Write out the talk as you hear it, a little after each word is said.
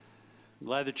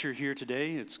Glad that you're here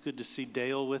today. It's good to see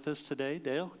Dale with us today.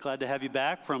 Dale, glad to have you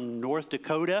back from North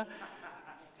Dakota.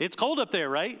 It's cold up there,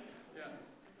 right? Yeah.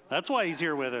 That's why he's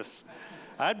here with us.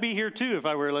 I'd be here too if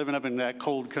I were living up in that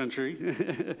cold country.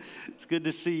 It's good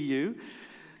to see you.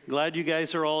 Glad you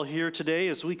guys are all here today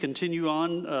as we continue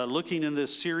on looking in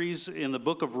this series in the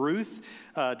book of Ruth.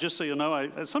 Just so you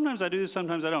know, sometimes I do this,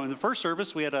 sometimes I don't. In the first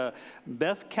service, we had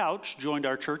Beth Couch joined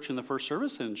our church in the first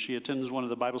service, and she attends one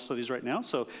of the Bible studies right now.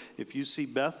 So if you see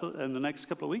Beth in the next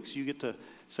couple of weeks, you get to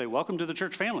say, welcome to the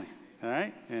church family. All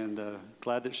right, and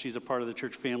glad that she's a part of the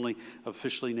church family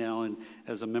officially now and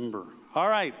as a member. All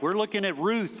right, we're looking at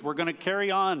Ruth. We're going to carry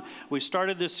on. We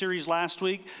started this series last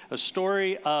week, a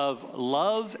story of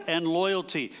love and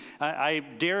loyalty. I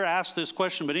dare ask this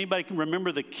question, but anybody can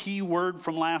remember the key word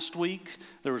from last week?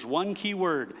 There was one key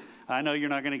word. I know you're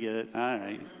not going to get it. All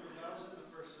right. I was in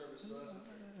the first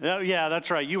service, Yeah, that's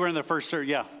right. You were in the first service.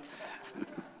 Yeah.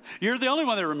 You're the only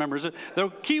one that remembers it. The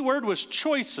key word was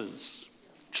choices.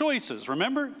 Choices,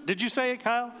 remember? Did you say it,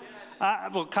 Kyle?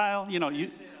 Well, Kyle, you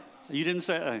didn't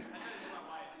say it.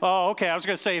 Oh, okay. I was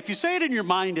going to say, if you say it in your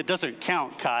mind, it doesn't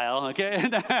count, Kyle, okay?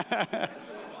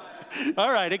 All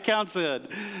right, it counts in.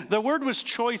 The word was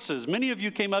choices. Many of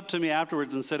you came up to me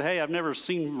afterwards and said, hey, I've never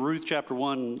seen Ruth chapter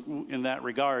 1 in that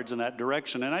regards, in that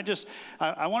direction. And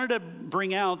I wanted to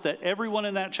bring out that everyone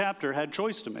in that chapter had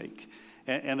choice to make.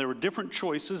 And there were different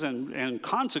choices and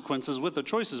consequences with the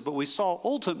choices. But we saw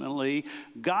ultimately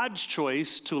God's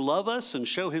choice to love us and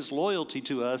show his loyalty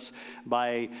to us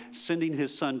by sending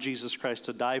his son, Jesus Christ,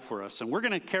 to die for us. And we're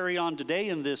going to carry on today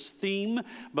in this theme,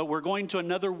 but we're going to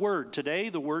another word. Today,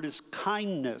 the word is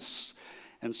kindness.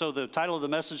 And so the title of the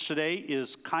message today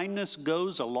is Kindness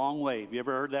Goes a Long Way. Have you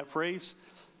ever heard that phrase?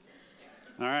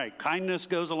 All right, kindness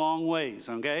goes a long ways,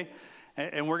 okay?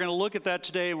 And we're going to look at that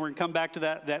today, and we're going to come back to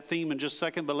that theme in just a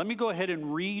second. But let me go ahead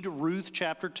and read Ruth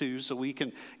chapter 2 so we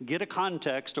can get a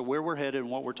context of where we're headed and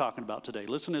what we're talking about today.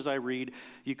 Listen as I read.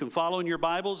 You can follow in your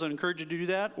Bibles. I encourage you to do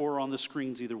that, or on the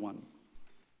screens, either one.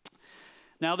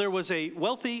 Now there was a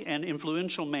wealthy and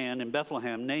influential man in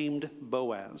Bethlehem named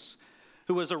Boaz,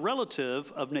 who was a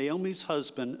relative of Naomi's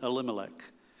husband Elimelech.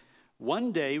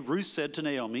 One day, Ruth said to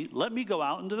Naomi, let me go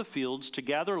out into the fields to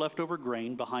gather leftover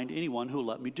grain behind anyone who will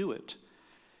let me do it.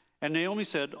 And Naomi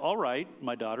said, all right,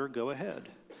 my daughter, go ahead.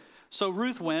 So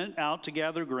Ruth went out to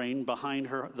gather grain behind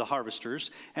the harvesters,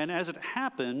 and as it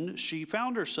happened, she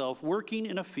found herself working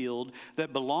in a field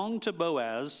that belonged to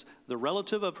Boaz, the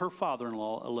relative of her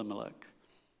father-in-law, Elimelech.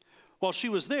 While she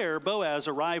was there, Boaz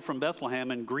arrived from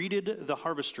Bethlehem and greeted the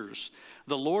harvesters.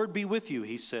 The Lord be with you,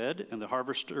 he said, and the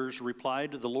harvesters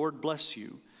replied, the Lord bless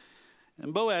you.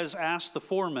 And Boaz asked the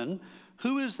foreman,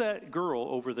 who is that girl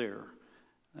over there?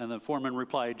 And the foreman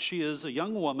replied, she is a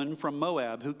young woman from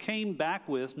Moab who came back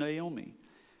with Naomi.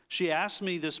 She asked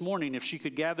me this morning if she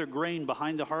could gather grain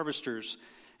behind the harvesters,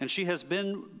 and she has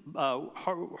been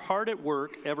hard at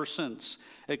work ever since,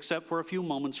 except for a few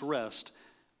moments' rest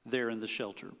there in the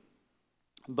shelter.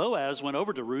 Boaz went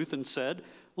over to Ruth and said,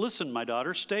 listen, my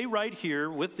daughter, stay right here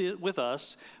with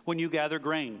us when you gather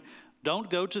grain. Don't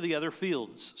go to the other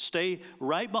fields. Stay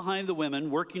right behind the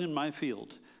women working in my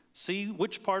field. See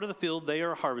which part of the field they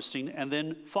are harvesting and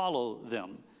then follow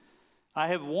them. I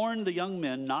have warned the young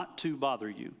men not to bother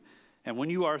you. And when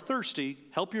you are thirsty,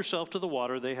 help yourself to the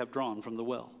water they have drawn from the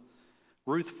well.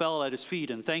 Ruth fell at his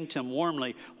feet and thanked him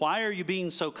warmly. Why are you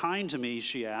being so kind to me?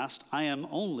 She asked. I am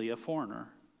only a foreigner.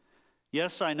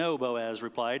 Yes, I know, Boaz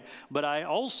replied, but I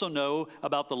also know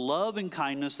about the love and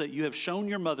kindness that you have shown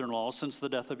your mother-in-law since the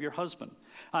death of your husband.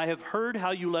 I have heard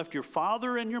how you left your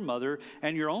father and your mother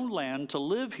and your own land to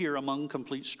live here among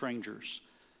complete strangers.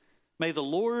 May the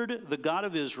Lord, the God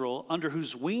of Israel, under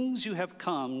whose wings you have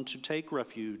come to take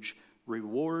refuge,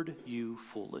 reward you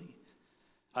fully.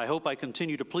 I hope I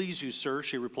continue to please you, sir,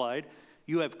 she replied.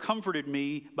 You have comforted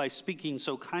me by speaking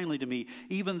so kindly to me,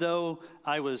 even though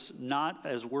I was not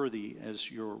as worthy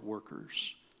as your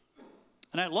workers.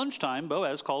 And at lunchtime,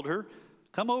 Boaz called her,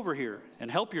 come over here and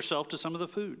help yourself to some of the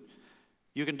food.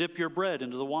 You can dip your bread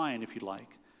into the wine if you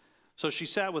like. So she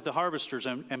sat with the harvesters,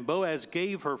 and Boaz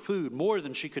gave her food, more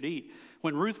than she could eat.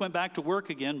 When Ruth went back to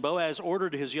work again, Boaz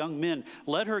ordered his young men,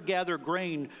 let her gather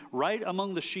grain right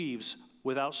among the sheaves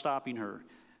without stopping her,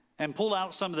 and pull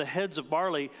out some of the heads of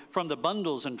barley from the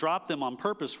bundles and drop them on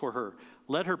purpose for her.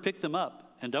 Let her pick them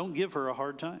up, and don't give her a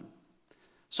hard time.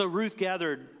 So Ruth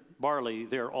gathered barley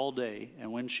there all day,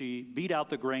 and when she beat out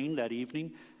the grain that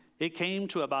evening, it came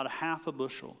to about half a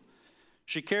bushel.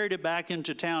 She carried it back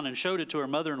into town and showed it to her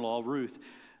mother-in-law, Ruth,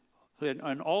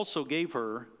 and also gave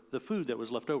her the food that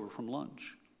was left over from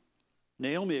lunch.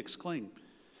 Naomi exclaimed,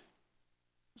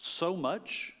 so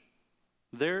much?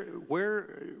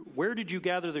 Where did you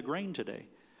gather the grain today?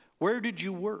 Where did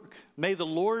you work? May the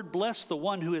Lord bless the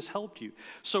one who has helped you."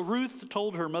 So Ruth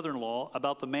told her mother-in-law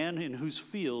about the man in whose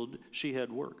field she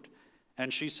had worked.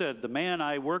 And she said, "The man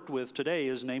I worked with today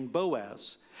is named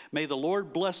Boaz. May the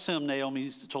Lord bless him,"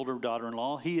 Naomi told her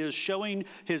daughter-in-law. "He is showing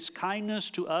his kindness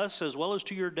to us as well as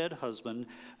to your dead husband.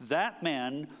 That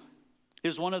man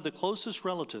is one of the closest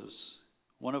relatives,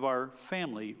 one of our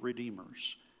family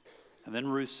redeemers." And then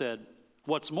Ruth said,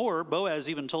 "What's more, Boaz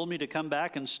even told me to come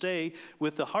back and stay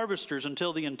with the harvesters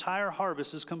until the entire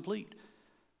harvest is complete."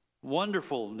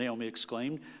 "Wonderful," Naomi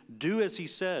exclaimed. "Do as he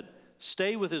said.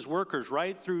 Stay with his workers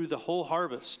right through the whole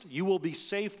harvest. You will be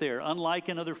safe there, unlike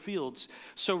in other fields."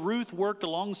 So Ruth worked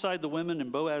alongside the women in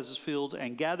Boaz's field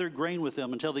and gathered grain with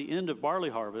them until the end of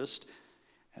barley harvest.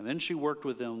 And then she worked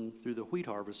with them through the wheat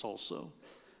harvest also.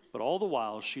 But all the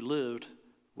while she lived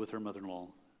with her mother-in-law,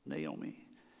 Naomi.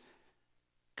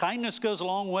 Kindness goes a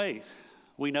long way.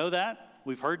 We know that.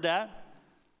 We've heard that.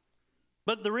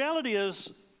 But the reality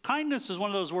is, kindness is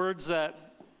one of those words that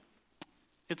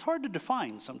it's hard to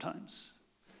define sometimes.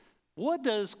 What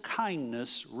does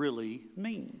kindness really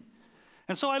mean?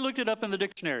 And so I looked it up in the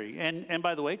dictionary. And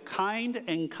by the way, kind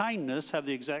and kindness have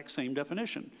the exact same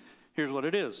definition. Here's what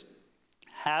it is: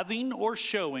 having or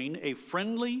showing a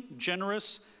friendly,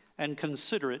 generous, and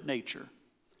considerate nature.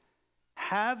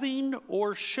 Having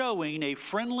or showing a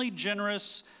friendly,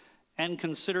 generous, and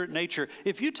considerate nature.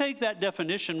 If you take that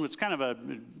definition, it's kind of a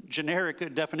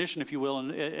generic definition, if you will,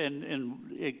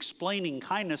 in explaining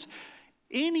kindness,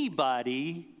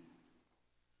 anybody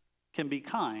can be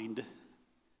kind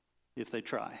if they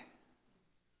try.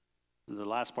 The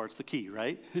last part's the key,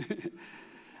 right?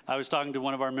 I was talking to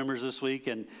one of our members this week,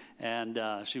 and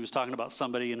she was talking about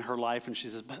somebody in her life, and she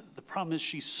says, "But the problem is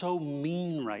she's so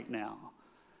mean right now."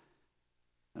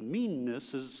 And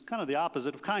meanness is kind of the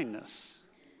opposite of kindness.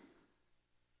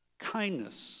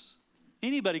 Kindness.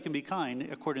 Anybody can be kind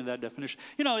according to that definition.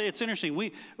 You know, it's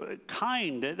interesting.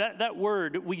 Kind, that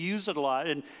word, we use it a lot.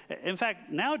 And in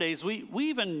fact, nowadays, we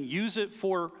even use it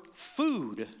for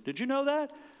food. Did you know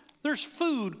that? There's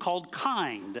food called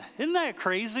kind. Isn't that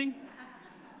crazy?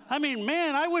 I mean,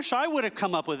 man, I wish I would have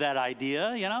come up with that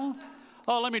idea, you know?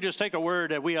 Oh, let me just take a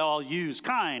word that we all use,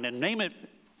 kind, and name it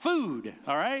food,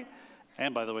 all right?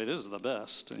 And by the way, this is the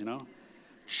best, you know?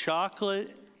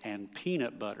 Chocolate and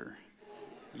peanut butter.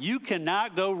 You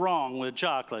cannot go wrong with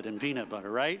chocolate and peanut butter,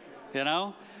 right? You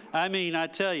know? I mean, I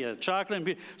tell you, chocolate and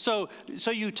peanut. So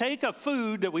you take a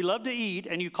food that we love to eat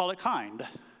and you call it kind,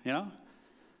 you know?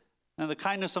 And the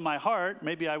kindness of my heart,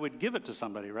 maybe I would give it to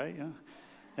somebody, right? Yeah.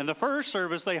 In the first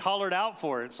service, they hollered out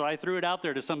for it, so I threw it out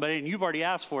there to somebody, and you've already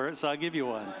asked for it, so I'll give you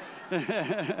one.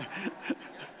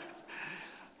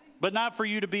 But not for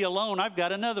you to be alone. I've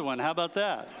got another one. How about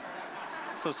that?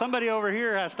 So somebody over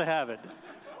here has to have it.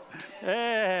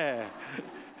 Hey.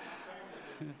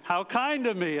 How kind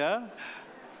of me, huh?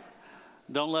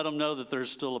 Don't let them know that there's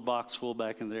still a box full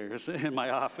back in there in my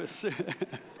office.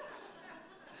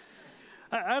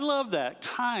 I love that.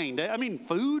 Kind. I mean,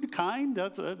 food, kind.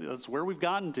 That's where we've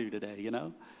gotten to today, you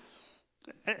know.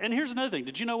 And here's another thing.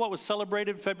 Did you know what was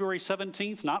celebrated February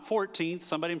 17th? Not 14th.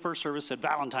 Somebody in first service said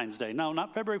Valentine's Day. No,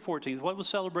 not February 14th. What was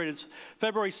celebrated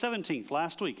February 17th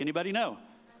last week? Anybody know?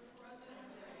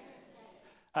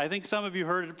 I think some of you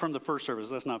heard it from the first service.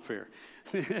 That's not fair.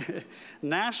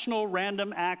 National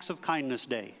Random Acts of Kindness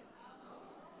Day.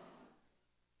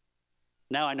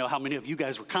 Now I know how many of you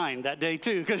guys were kind that day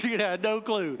too, because you had no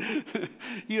clue.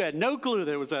 You had no clue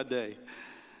that it was that day.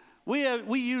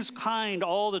 We use kind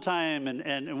all the time,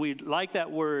 and we like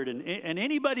that word, and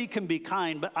anybody can be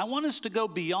kind, but I want us to go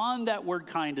beyond that word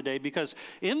kind today, because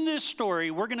in this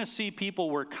story, we're going to see people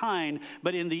were kind,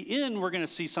 but in the end, we're going to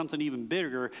see something even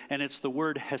bigger, and it's the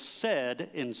word hesed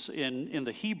in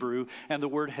the Hebrew, and the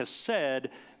word hesed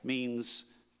means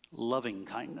loving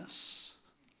kindness.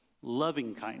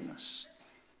 Loving kindness.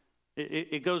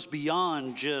 It goes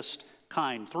beyond just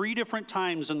kind. 3 different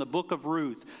times in the book of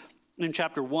Ruth, in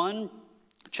chapter 1,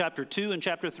 chapter 2, and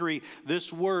chapter 3,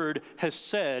 this word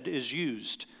hesed is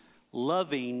used.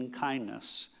 Loving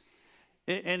kindness.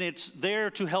 And it's there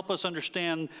to help us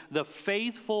understand the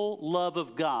faithful love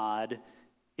of God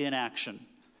in action.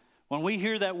 When we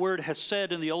hear that word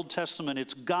hesed in the Old Testament,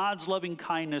 it's God's loving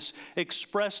kindness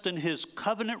expressed in his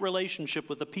covenant relationship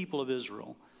with the people of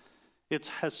Israel. It's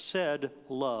hesed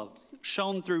love,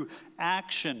 shown through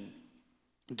action,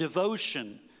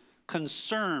 devotion,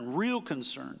 concern, real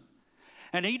concern.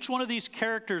 And each one of these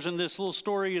characters in this little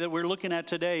story that we're looking at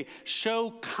today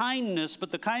show kindness, but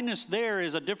the kindness there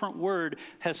is a different word.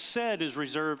 Hesed is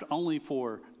reserved only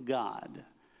for God.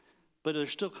 But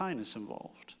there's still kindness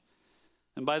involved.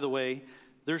 And by the way,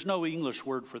 there's no English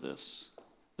word for this.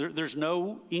 There's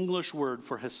no English word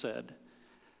for hesed.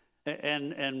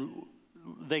 And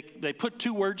they put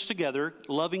two words together,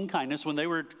 loving kindness. When they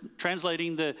were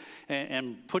translating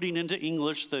and putting into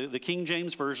English the King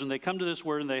James Version, they come to this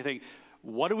word and they think,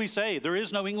 what do we say? There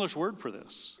is no English word for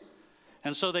this.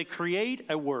 And so they create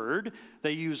a word.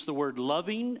 They use the word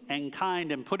loving and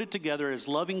kind and put it together as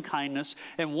loving kindness.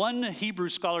 And one Hebrew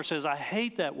scholar says, I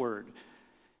hate that word.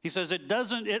 He says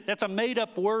it's a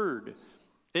made-up word.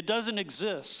 It doesn't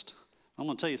exist. I'm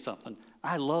going to tell you something.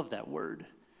 I love that word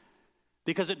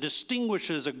because it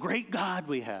distinguishes a great God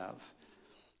we have.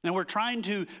 And we're trying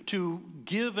to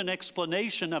give an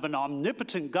explanation of an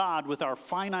omnipotent God with our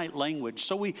finite language.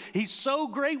 So he's so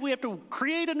great, we have to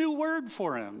create a new word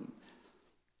for him.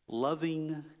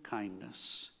 Loving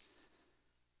kindness.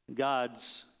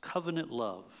 God's covenant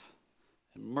love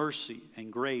and mercy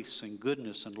and grace and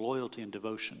goodness and loyalty and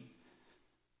devotion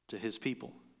to his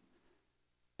people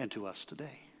and to us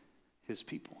today, his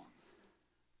people.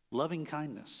 Loving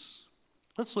kindness.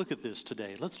 Let's look at this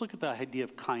today. Let's look at the idea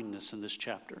of kindness in this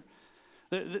chapter.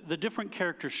 The different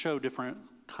characters show different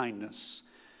kindness.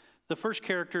 The first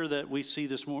character that we see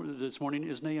this morning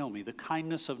is Naomi, the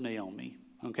kindness of Naomi,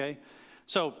 okay?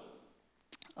 So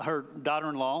her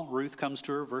daughter-in-law, Ruth, comes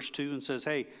to her, verse 2, and says,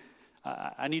 hey,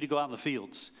 I need to go out in the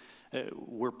fields.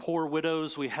 We're poor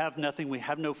widows. We have nothing. We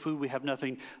have no food. We have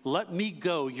nothing. Let me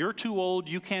go. You're too old.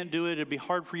 You can't do it. It'd be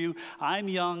hard for you. I'm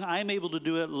young. I'm able to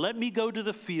do it. Let me go to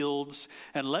the fields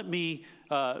and let me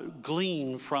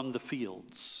glean from the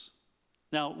fields.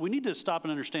 Now, we need to stop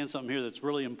and understand something here that's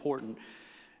really important.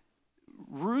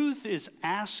 Ruth is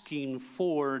asking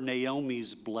for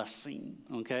Naomi's blessing,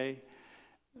 okay?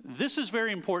 This is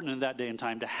very important in that day and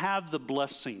time, to have the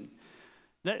blessing.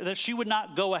 That she would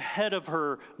not go ahead of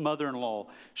her mother-in-law.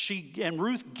 And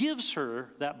Ruth gives her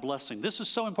that blessing. This is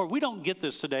so important. We don't get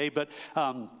this today, but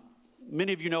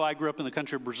many of you know I grew up in the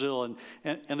country of Brazil,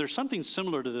 and there's something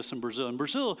similar to this in Brazil. In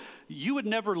Brazil, you would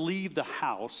never leave the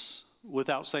house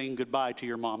without saying goodbye to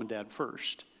your mom and dad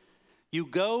first. You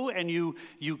go and you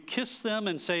kiss them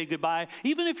and say goodbye,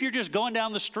 even if you're just going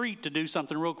down the street to do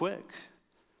something real quick.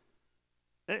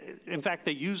 In fact,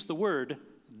 they use the word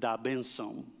da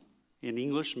benção. In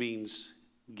English means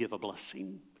give a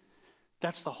blessing.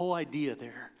 That's the whole idea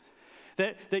there.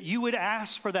 That you would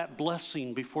ask for that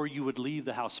blessing before you would leave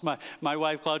the house. My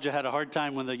wife, Claudia, had a hard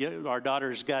time when our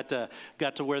daughters got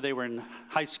to where they were in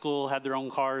high school, had their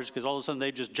own cars, because all of a sudden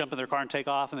they just jump in their car and take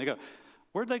off, and they go,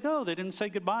 where'd they go? They didn't say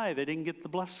goodbye. They didn't get the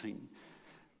blessing.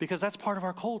 Because that's part of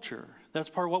our culture. That's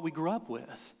part of what we grew up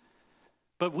with.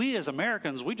 But we as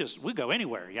Americans, we go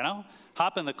anywhere,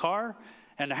 hop in the car,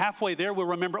 and halfway there we'll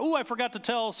remember, I forgot to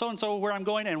tell so-and-so where I'm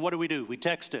going, and what do? We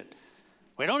text it.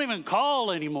 We don't even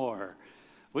call anymore.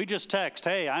 We just text,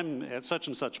 hey, I'm at such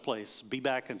and such place. Be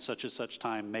back in such and such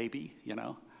time, maybe,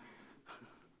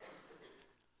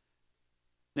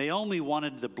 Naomi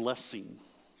wanted the blessing,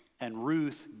 and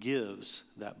Ruth gives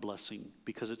that blessing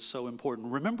because it's so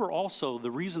important. Remember also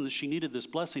the reason that she needed this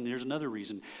blessing, there's another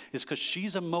reason, is because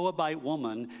she's a Moabite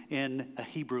woman in a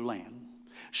Hebrew land.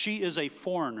 She is a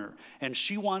foreigner, and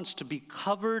she wants to be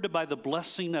covered by the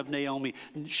blessing of Naomi.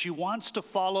 She wants to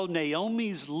follow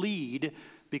Naomi's lead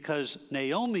because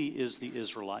Naomi is the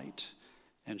Israelite,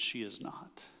 and she is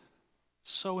not.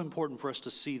 So important for us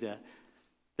to see that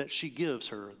she gives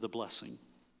her the blessing.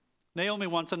 Naomi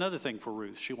wants another thing for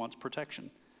Ruth. She wants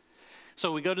protection.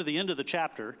 So we go to the end of the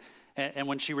chapter, and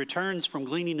when she returns from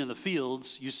gleaning in the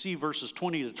fields, you see verses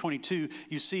 20 to 22,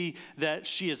 you see that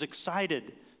she is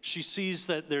excited. She sees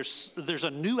that there's a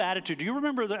new attitude. Do you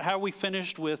remember how we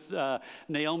finished with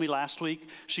Naomi last week?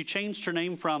 She changed her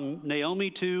name from Naomi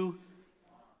to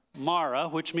Mara,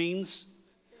 which means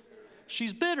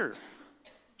she's bitter.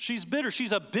 She's bitter.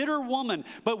 She's a bitter woman.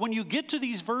 But when you get to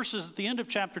these verses at the end of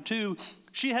chapter 2,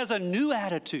 she has a new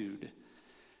attitude.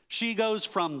 She goes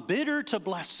from bitter to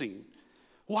blessing.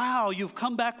 Wow, you've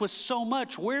come back with so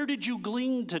much. Where did you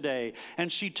glean today?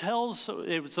 And she tells,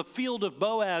 it was the field of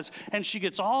Boaz, and she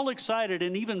gets all excited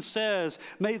and even says,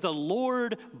 may the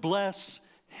Lord bless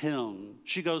him.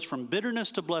 She goes from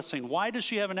bitterness to blessing. Why does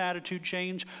she have an attitude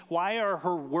change? Why are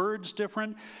her words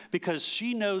different? Because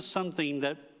she knows something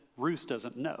that Ruth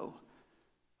doesn't know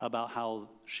about how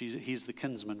he's the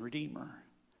kinsman redeemer.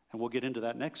 And we'll get into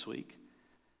that next week.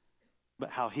 But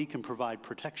how he can provide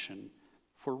protection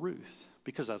for Ruth,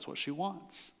 because that's what she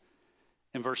wants.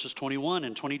 In verses 21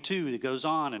 and 22, it goes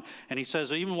on, and he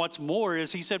says, even what's more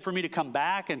is, he said for me to come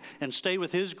back and stay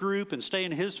with his group and stay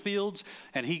in his fields,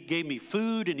 and he gave me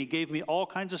food, and he gave me all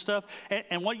kinds of stuff.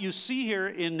 And what you see here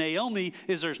in Naomi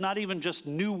is there's not even just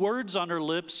new words on her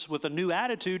lips with a new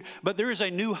attitude, but there is a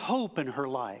new hope in her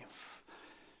life.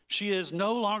 She is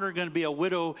no longer going to be a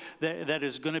widow that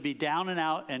is going to be down and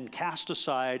out and cast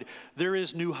aside. There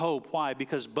is new hope. Why?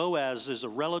 Because Boaz is a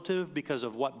relative, because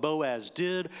of what Boaz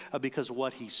did, because of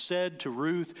what he said to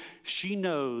Ruth. She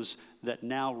knows that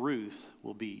now Ruth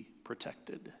will be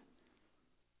protected.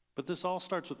 But this all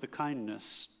starts with the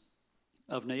kindness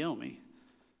of Naomi,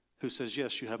 who says,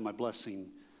 yes, you have my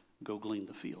blessing. Go glean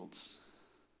the fields.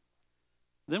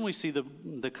 Then we see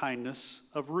the kindness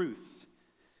of Ruth.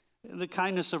 The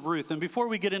kindness of Ruth. And before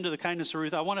we get into the kindness of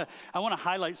Ruth, I want to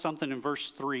highlight something in verse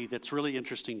 3 that's really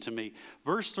interesting to me.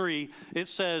 Verse 3, it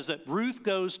says that Ruth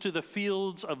goes to the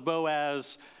fields of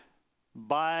Boaz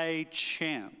by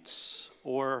chance,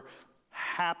 or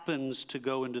happens to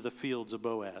go into the fields of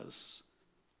Boaz.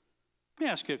 Let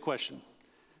me ask you a question.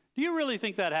 Do you really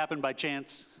think that happened by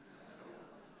chance?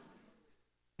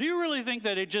 Do you really think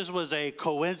that it just was a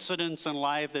coincidence in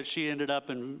life that she ended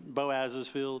up in Boaz's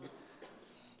field?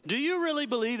 Do you really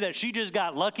believe that she just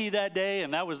got lucky that day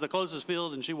and that was the closest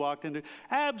field and she walked into?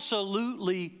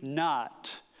 Absolutely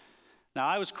not. Now,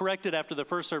 I was corrected after the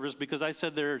first service because I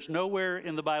said there's nowhere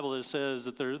in the Bible that says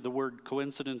that the word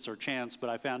coincidence or chance, but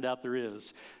I found out there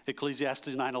is.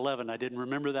 Ecclesiastes 9:11, I didn't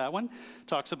remember that one,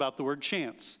 talks about the word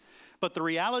chance. But the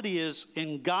reality is,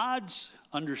 in God's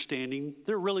understanding,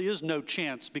 there really is no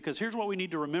chance, because here's what we need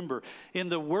to remember. In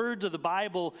the words of the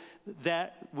Bible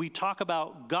that we talk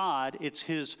about God, it's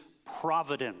his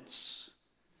providence.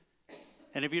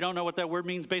 And if you don't know what that word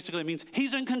means, basically it means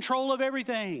he's in control of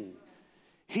everything.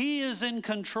 He is in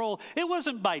control. It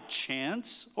wasn't by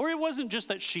chance, or it wasn't just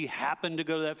that she happened to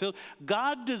go to that field.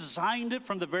 God designed it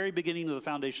from the very beginning of the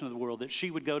foundation of the world that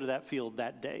she would go to that field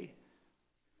that day.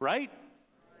 Right?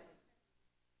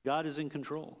 God is in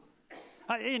control.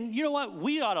 And you know what?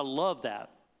 We ought to love that.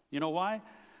 You know why?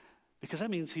 Because that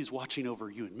means he's watching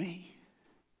over you and me.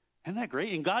 Isn't that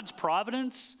great? In God's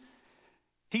providence,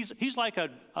 he's like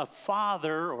a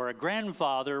father or a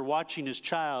grandfather watching his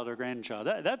child or grandchild.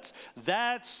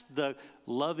 That's the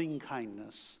loving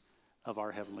kindness of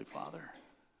our Heavenly Father,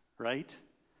 right?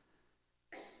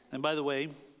 And by the way,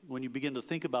 when you begin to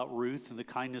think about Ruth and the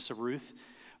kindness of Ruth,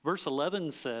 verse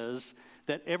 11 says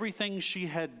that everything she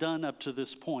had done up to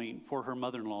this point for her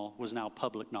mother-in-law was now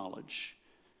public knowledge.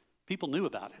 People knew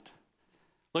about it.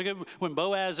 Look at when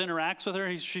Boaz interacts with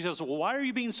her, she says, well, why are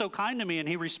you being so kind to me? And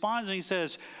he responds and he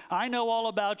says, I know all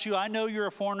about you. I know you're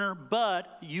a foreigner,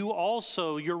 but you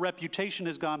also, your reputation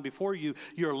has gone before you.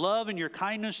 Your love and your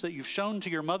kindness that you've shown to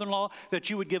your mother-in-law, that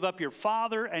you would give up your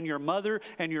father and your mother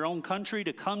and your own country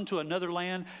to come to another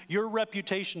land. Your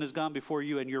reputation has gone before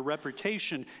you, and your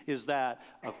reputation is that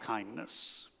of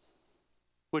kindness.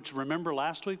 Which, remember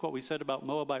last week what we said about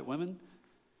Moabite women?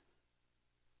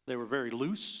 They were very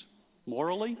loose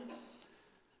morally.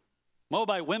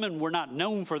 Moabite women were not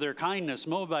known for their kindness.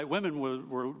 Moabite women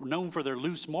were known for their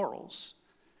loose morals.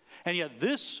 And yet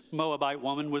this Moabite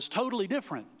woman was totally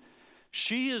different.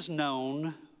 She is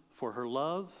known for her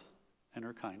love and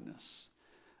her kindness.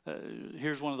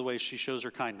 Here's one of the ways she shows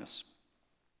her kindness.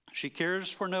 She cares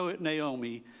for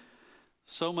Naomi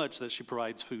so much that she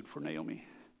provides food for Naomi.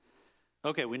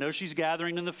 Okay, we know she's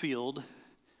gathering in the field,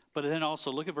 but then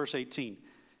also look at verse 18.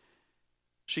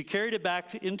 She carried it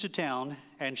back into town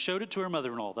and showed it to her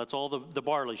mother-in-law. That's all the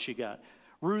barley she got.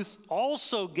 Ruth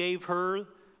also gave her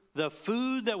the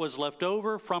food that was left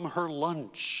over from her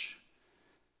lunch.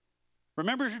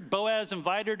 Remember, Boaz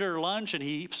invited her lunch and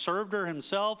he served her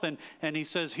himself, and he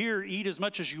says, here, eat as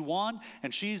much as you want,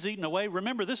 and she's eating away.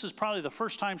 Remember, this is probably the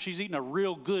first time she's eaten a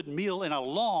real good meal in a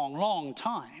long, long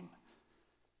time.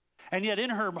 And yet in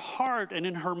her heart and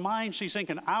in her mind, she's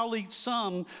thinking, I'll eat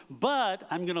some, but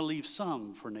I'm going to leave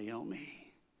some for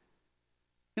Naomi.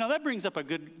 You know, that brings up a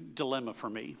good dilemma for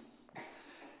me.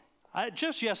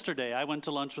 Just yesterday, I went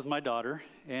to lunch with my daughter.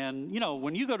 And, you know,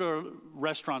 when you go to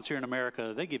restaurants here in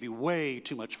America, they give you way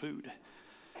too much food.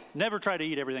 Never try to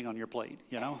eat everything on your plate,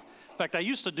 you know. In fact, I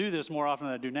used to do this more often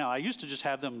than I do now. I used to just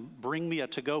have them bring me a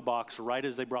to-go box right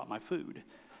as they brought my food.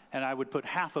 And I would put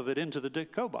half of it into the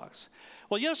to-go box.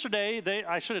 Well, yesterday,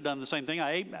 I should have done the same thing.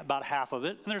 I ate about half of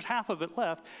it, and there's half of it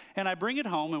left. And I bring it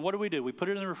home, and what do? We put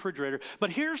it in the refrigerator. But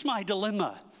here's my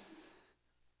dilemma.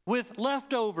 With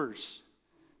leftovers,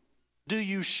 do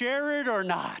you share it or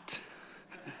not?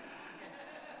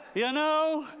 You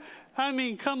know? I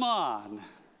mean, come on.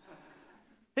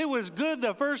 It was good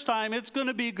the first time. It's going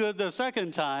to be good the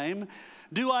second time.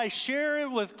 Do I share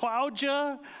it with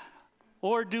Claudia?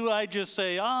 Or do I just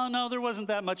say, oh, no, there wasn't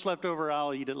that much left over,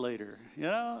 I'll eat it later? You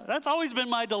know, that's always been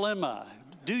my dilemma.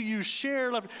 Do you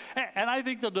share left? And I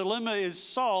think the dilemma is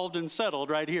solved and settled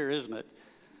right here, isn't it?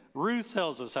 Ruth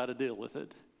tells us how to deal with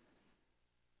it.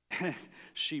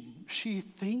 She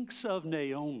thinks of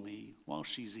Naomi while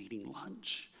she's eating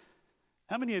lunch.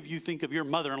 How many of you think of your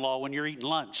mother-in-law when you're eating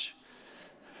lunch?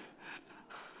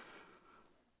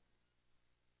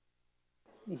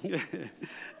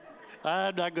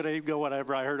 I'm not going to even go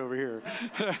whatever I heard over here.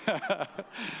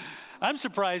 I'm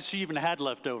surprised she even had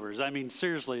leftovers. I mean,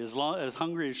 seriously, as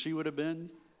hungry as she would have been,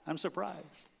 I'm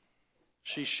surprised.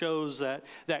 She shows that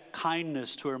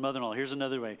kindness to her mother-in-law. Here's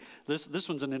another way. This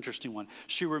one's an interesting one.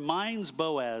 She reminds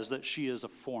Boaz that she is a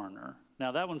foreigner.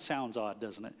 Now, that one sounds odd,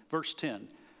 doesn't it? Verse 10.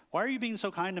 Why are you being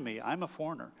so kind to me? I'm a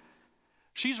foreigner.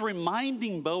 She's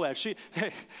reminding Boaz.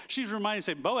 She's reminding,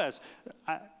 saying, Boaz,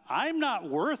 I'm not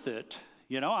worth it.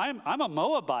 You know, I'm a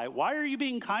Moabite. Why are you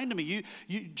being kind to me?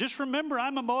 You just remember,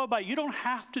 I'm a Moabite. You don't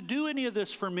have to do any of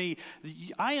this for me.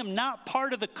 I am not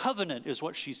part of the covenant, is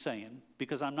what she's saying,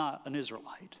 because I'm not an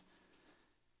Israelite.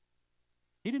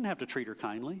 He didn't have to treat her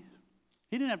kindly.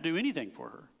 He didn't have to do anything for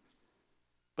her.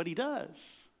 But he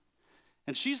does.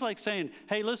 And she's like saying,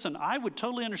 hey, listen, I would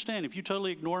totally understand if you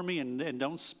totally ignore me and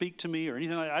don't speak to me or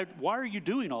anything like that. Why are you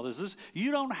doing all this?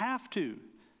 You don't have to.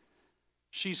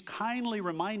 She's kindly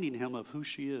reminding him of who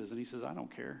she is. And he says, I don't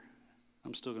care.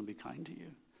 I'm still going to be kind to you.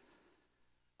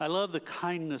 I love the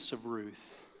kindness of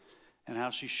Ruth and how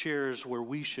she shares where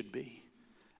we should be.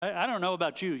 I don't know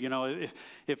about you. You know,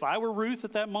 if I were Ruth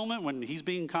at that moment when he's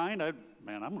being kind, I'm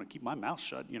going to keep my mouth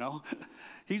shut, you know.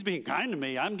 He's being kind to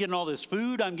me. I'm getting all this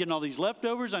food. I'm getting all these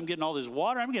leftovers. I'm getting all this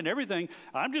water. I'm getting everything.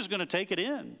 I'm just going to take it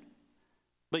in.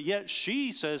 But yet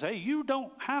she says, hey, you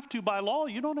don't have to, by law,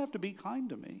 you don't have to be kind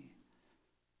to me.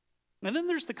 And then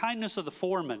there's the kindness of the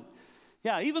foreman.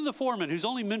 Yeah, even the foreman, who's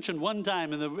only mentioned one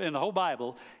time in the whole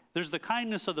Bible, there's the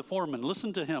kindness of the foreman.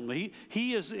 Listen to him.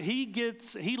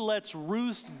 He lets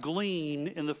Ruth glean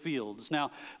in the fields.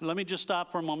 Now, let me just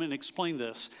stop for a moment and explain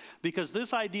this. Because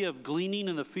this idea of gleaning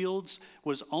in the fields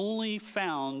was only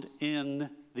found in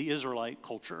the Israelite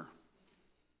culture.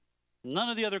 None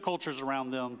of the other cultures around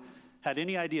them had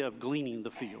any idea of gleaning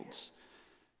the fields.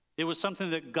 It was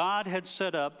something that God had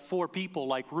set up for people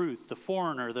like Ruth, the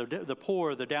foreigner, the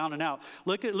poor, the down and out.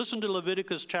 Listen to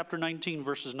Leviticus chapter 19,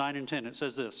 verses 9 and 10. It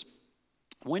says this: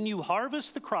 when you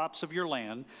harvest the crops of your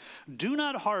land, do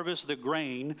not harvest the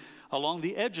grain along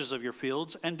the edges of your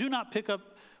fields, and do not pick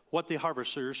up what the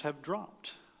harvesters have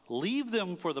dropped. Leave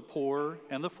them for the poor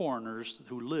and the foreigners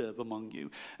who live among you.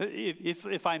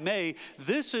 If I may,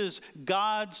 this is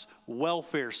God's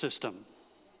welfare system.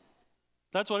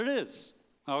 That's what it is.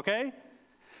 Okay?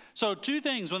 So two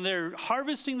things. When they're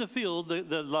harvesting the field,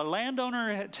 the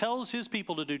landowner tells his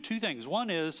people to do two things. One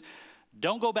is,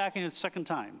 don't go back in a second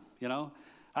time, you know.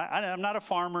 I'm not a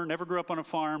farmer, never grew up on a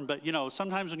farm, but, you know,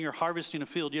 sometimes when you're harvesting a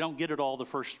field, you don't get it all the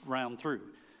first round through.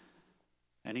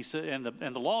 And he said,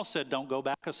 and the law said, don't go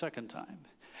back a second time.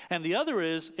 And the other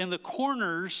is, in the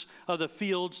corners of the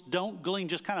fields, don't glean,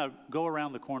 just kind of go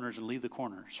around the corners and leave the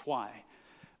corners. Why?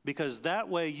 Because that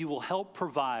way you will help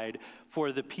provide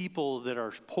for the people that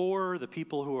are poor, the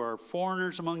people who are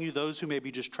foreigners among you, those who may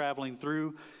be just traveling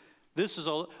through. This is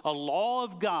a law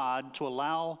of God to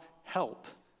allow help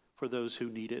for those who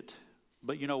need it.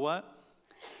 But you know what?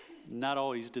 Not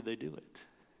always did they do it.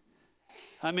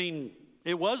 I mean,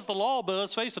 it was the law, but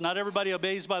let's face it, not everybody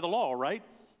obeys by the law, right?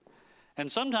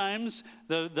 And sometimes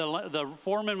the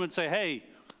foreman would say, hey,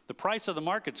 the price of the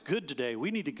market's good today. We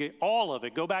need to get all of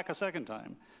it. Go back a second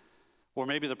time. Or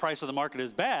maybe the price of the market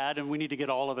is bad and we need to get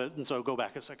all of it, and so go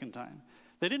back a second time.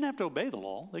 They didn't have to obey the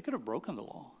law. They could have broken the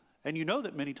law. And you know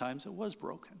that many times it was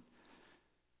broken.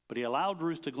 But he allowed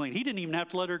Ruth to glean. He didn't even have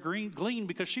to let her glean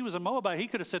because she was a Moabite. He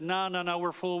could have said, no,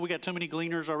 we're full. We got too many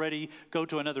gleaners already. Go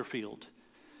to another field.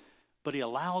 But he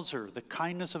allows her, the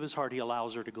kindness of his heart, he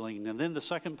allows her to glean. And then the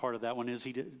second part of that one is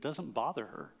he doesn't bother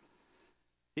her.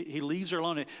 He leaves her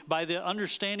alone. By the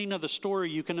understanding of the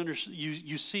story,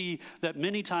 you see that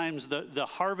many times the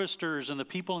harvesters and the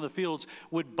people in the fields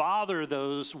would bother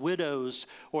those widows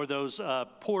or those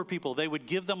poor people. They would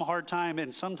give them a hard time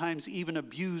and sometimes even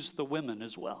abuse the women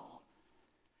as well.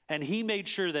 And he made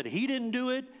sure that he didn't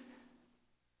do it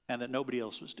and that nobody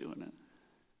else was doing it.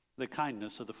 The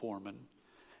kindness of the foreman.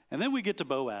 And then we get to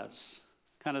Boaz,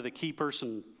 kind of the key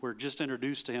person. We're just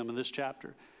introduced to him in this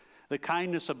chapter. The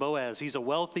kindness of Boaz. He's a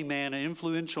wealthy man, an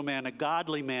influential man, a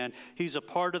godly man. He's a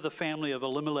part of the family of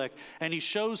Elimelech. And he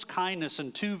shows kindness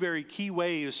in two very key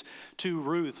ways to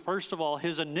Ruth. First of all,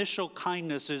 his initial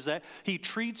kindness is that he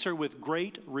treats her with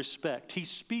great respect. He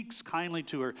speaks kindly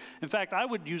to her. In fact, I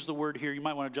would use the word here, you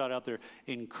might want to jot out there,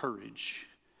 encourage.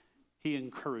 He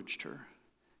encouraged her.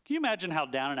 Can you imagine how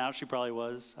down and out she probably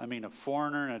was? I mean, a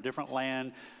foreigner in a different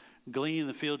land, gleaning in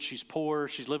the field. She's poor.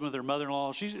 She's living with her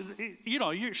mother-in-law. She's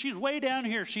way down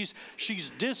here. She's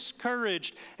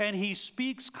discouraged, and he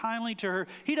speaks kindly to her.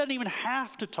 He doesn't even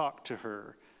have to talk to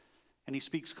her, and he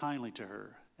speaks kindly to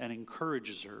her and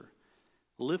encourages her,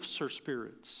 lifts her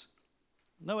spirits.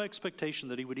 No expectation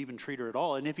that he would even treat her at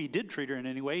all, and if he did treat her in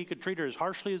any way, he could treat her as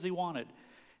harshly as he wanted,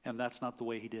 and that's not the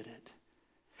way he did it.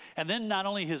 And then not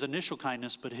only his initial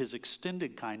kindness, but his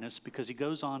extended kindness, because he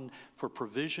goes on for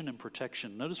provision and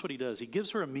protection. Notice what he does. He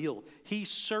gives her a meal. He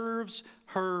serves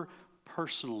her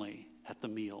personally at the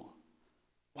meal.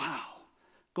 Wow.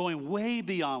 Going way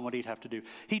beyond what he'd have to do.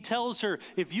 He tells her,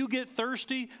 if you get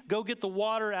thirsty, go get the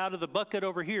water out of the bucket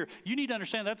over here. You need to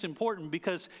understand that's important,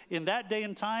 because in that day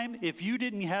and time, if you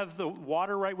didn't have the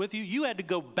water right with you, you had to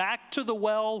go back to the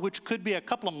well, which could be a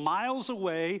couple of miles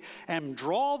away, and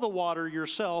draw the water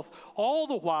yourself. All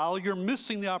the while, you're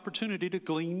missing the opportunity to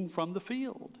glean from the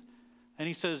field. And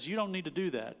he says, you don't need to do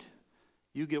that.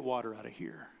 You get water out of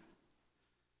here.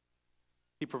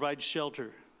 He provides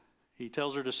shelter. He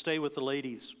tells her to stay with the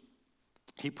ladies.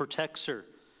 He protects her.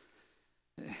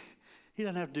 He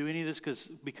doesn't have to do any of this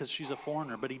because she's a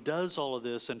foreigner, but he does all of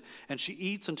this, and she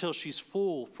eats until she's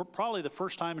full, for probably the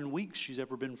first time in weeks she's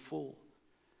ever been full.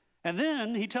 And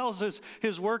then he tells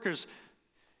his workers,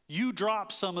 you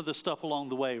drop some of the stuff along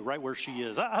the way right where she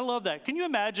is. I love that. Can you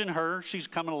imagine her? She's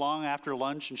coming along after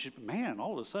lunch, and she's, man,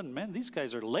 all of a sudden, man, these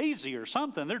guys are lazy or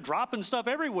something. They're dropping stuff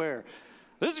everywhere.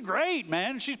 This is great,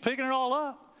 man. And she's picking it all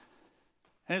up.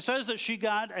 And it says that she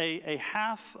got a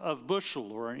half of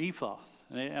bushel or an ephah.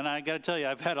 And I got to tell you,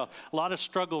 I've had a lot of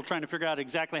struggle trying to figure out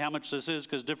exactly how much this is,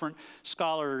 because different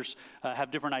scholars have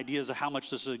different ideas of how much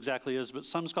this exactly is. But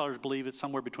some scholars believe it's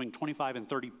somewhere between 25 and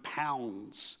 30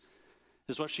 pounds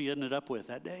is what she ended up with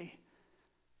that day.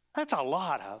 That's a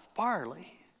lot of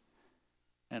barley,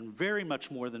 and very much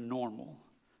more than normal.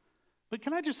 But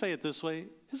can I just say it this way?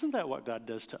 Isn't that what God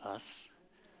does to us?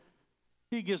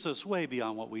 He gives us way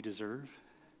beyond what we deserve.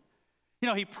 You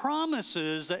know, he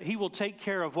promises that he will take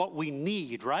care of what we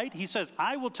need, right? He says,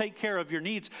 I will take care of your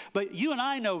needs. But you and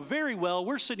I know very well,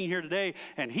 we're sitting here today,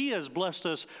 and he has blessed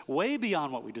us way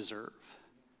beyond what we deserve.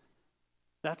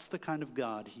 That's the kind of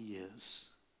God he is.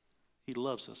 He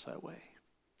loves us that way.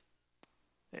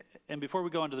 And before we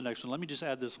go on to the next one, let me just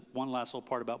add this one last little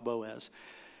part about Boaz.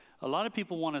 A lot of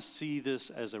people want to see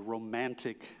this as a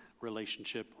romantic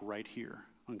relationship right here,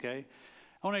 okay?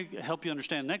 I want to help you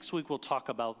understand. Next week we'll talk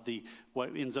about what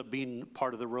ends up being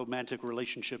part of the romantic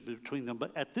relationship between them.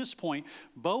 But at this point,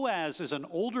 Boaz is an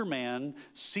older man,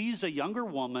 sees a younger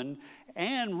woman,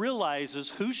 and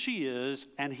realizes who she is,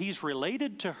 and he's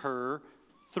related to her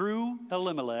through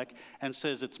Elimelech, and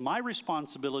says, it's my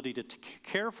responsibility to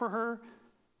care for her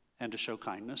and to show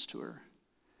kindness to her.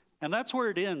 And that's where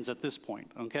it ends at this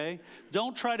point, okay?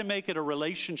 Don't try to make it a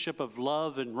relationship of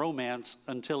love and romance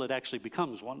until it actually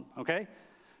becomes one, okay?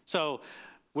 So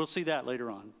we'll see that later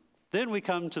on. Then we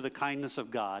come to the kindness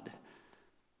of God.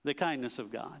 The kindness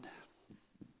of God.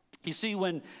 You see,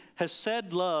 when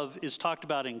Hesed love is talked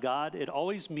about in God, it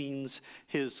always means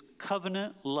his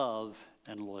covenant love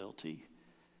and loyalty.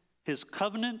 His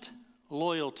covenant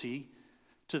loyalty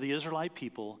to the Israelite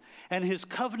people, and his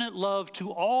covenant love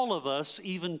to all of us,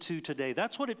 even to today.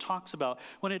 That's what it talks about.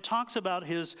 When it talks about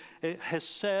his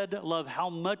Hesed love,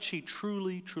 how much he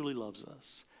truly, truly loves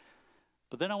us.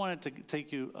 But then I wanted to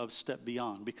take you a step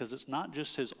beyond, because it's not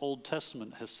just his Old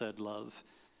Testament Hesed love.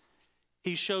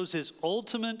 He shows his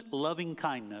ultimate loving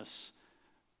kindness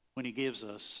when he gives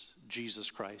us Jesus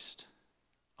Christ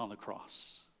on the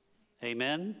cross.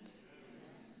 Amen?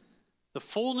 The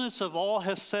fullness of all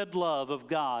Hesed love of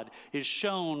God is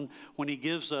shown when he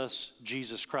gives us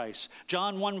Jesus Christ.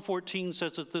 John 1:14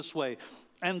 says it this way,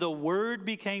 and the Word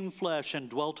became flesh and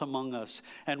dwelt among us,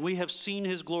 and we have seen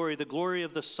his glory, the glory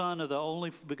of the Son, of the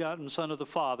only begotten Son of the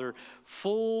Father,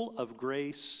 full of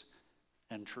grace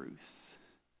and truth.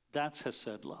 That's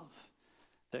Hesed love,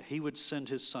 that he would send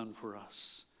his Son for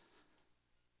us.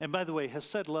 And by the way,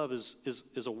 Hesed love is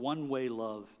a one-way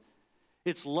love.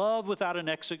 It's love without an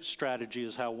exit strategy,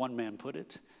 is how one man put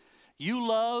it. You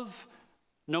love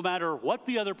no matter what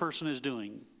the other person is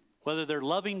doing, whether they're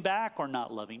loving back or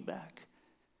not loving back.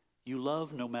 You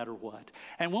love no matter what.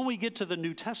 And when we get to the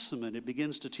New Testament, it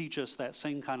begins to teach us that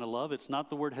same kind of love. It's not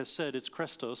the word hesed, it's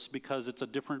Christos, because it's a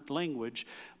different language.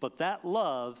 But that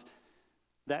love,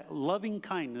 that loving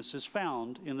kindness is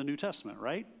found in the New Testament,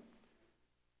 right?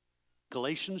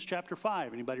 Galatians chapter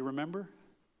 5, anybody remember?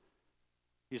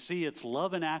 You see, it's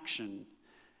love in action.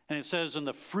 And it says, and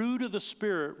the fruit of the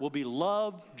Spirit will be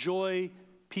love, joy,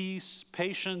 peace,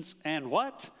 patience, and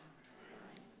what?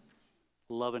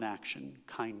 Love in action,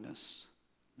 kindness.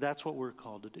 That's what we're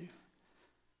called to do.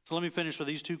 So let me finish with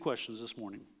these two questions this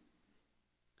morning.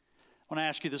 I want to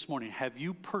ask you this morning, have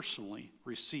you personally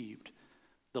received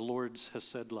the Lord's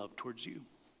hesed love towards you?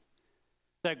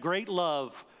 That great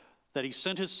love that he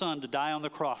sent his son to die on the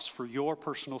cross for your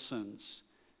personal sins.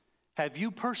 Have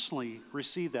you personally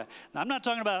received that? Now, I'm not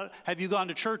talking about have you gone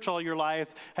to church all your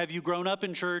life? Have you grown up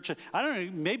in church? I don't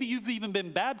know, maybe you've even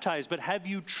been baptized, but have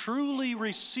you truly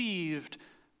received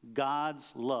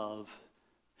God's love,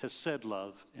 hesed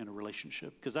love, in a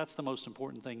relationship? Because that's the most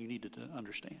important thing you need to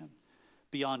understand.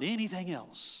 Beyond anything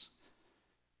else,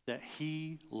 that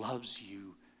he loves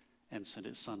you and sent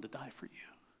his son to die for you.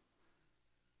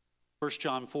 1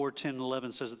 John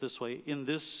 4:10-11 says it this way, in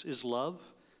this is love,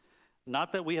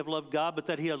 not that we have loved God, but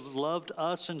that he has loved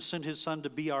us and sent his son to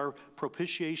be our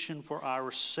propitiation for our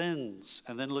sins.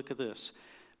 And then look at this.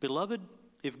 Beloved,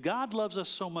 if God loves us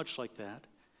so much like that,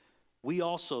 we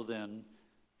also then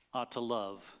ought to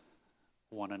love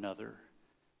one another.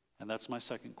 And that's my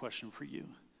second question for you.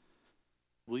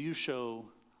 Will you show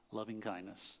loving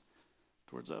kindness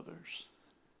towards others?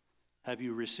 Have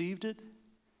you received it?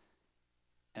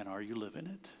 And are you living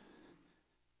it?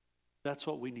 That's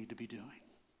what we need to be doing.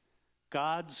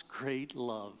 God's great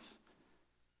love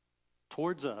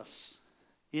towards us,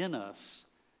 in us,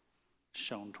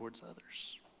 shown towards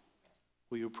others.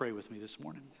 Will you pray with me this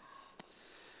morning?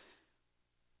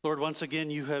 Lord, once again,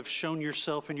 you have shown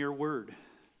yourself in your word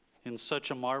in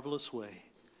such a marvelous way.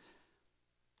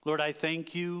 Lord, I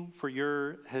thank you for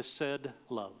your hesed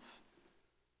love.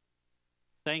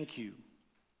 Thank you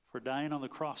for dying on the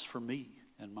cross for me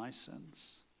and my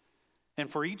sins, and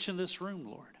for each in this room,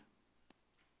 Lord.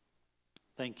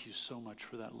 Thank you so much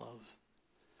for that love.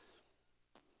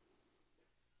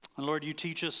 And Lord, you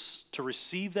teach us to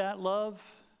receive that love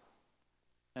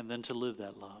and then to live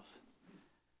that love.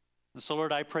 And so,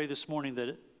 Lord, I pray this morning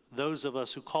that those of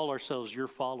us who call ourselves your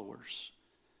followers,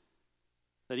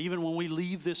 that even when we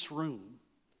leave this room,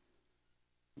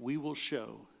 we will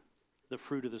show the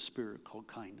fruit of the Spirit called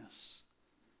kindness,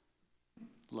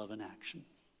 love in action.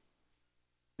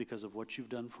 Because of what you've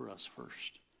done for us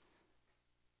first,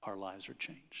 our lives are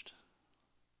changed.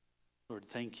 Lord,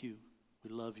 thank you.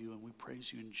 We love you and we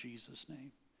praise you in Jesus'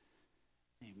 name.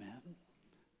 Amen.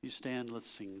 You stand, let's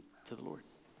sing to the Lord.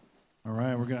 All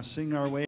right, we're going to sing our way.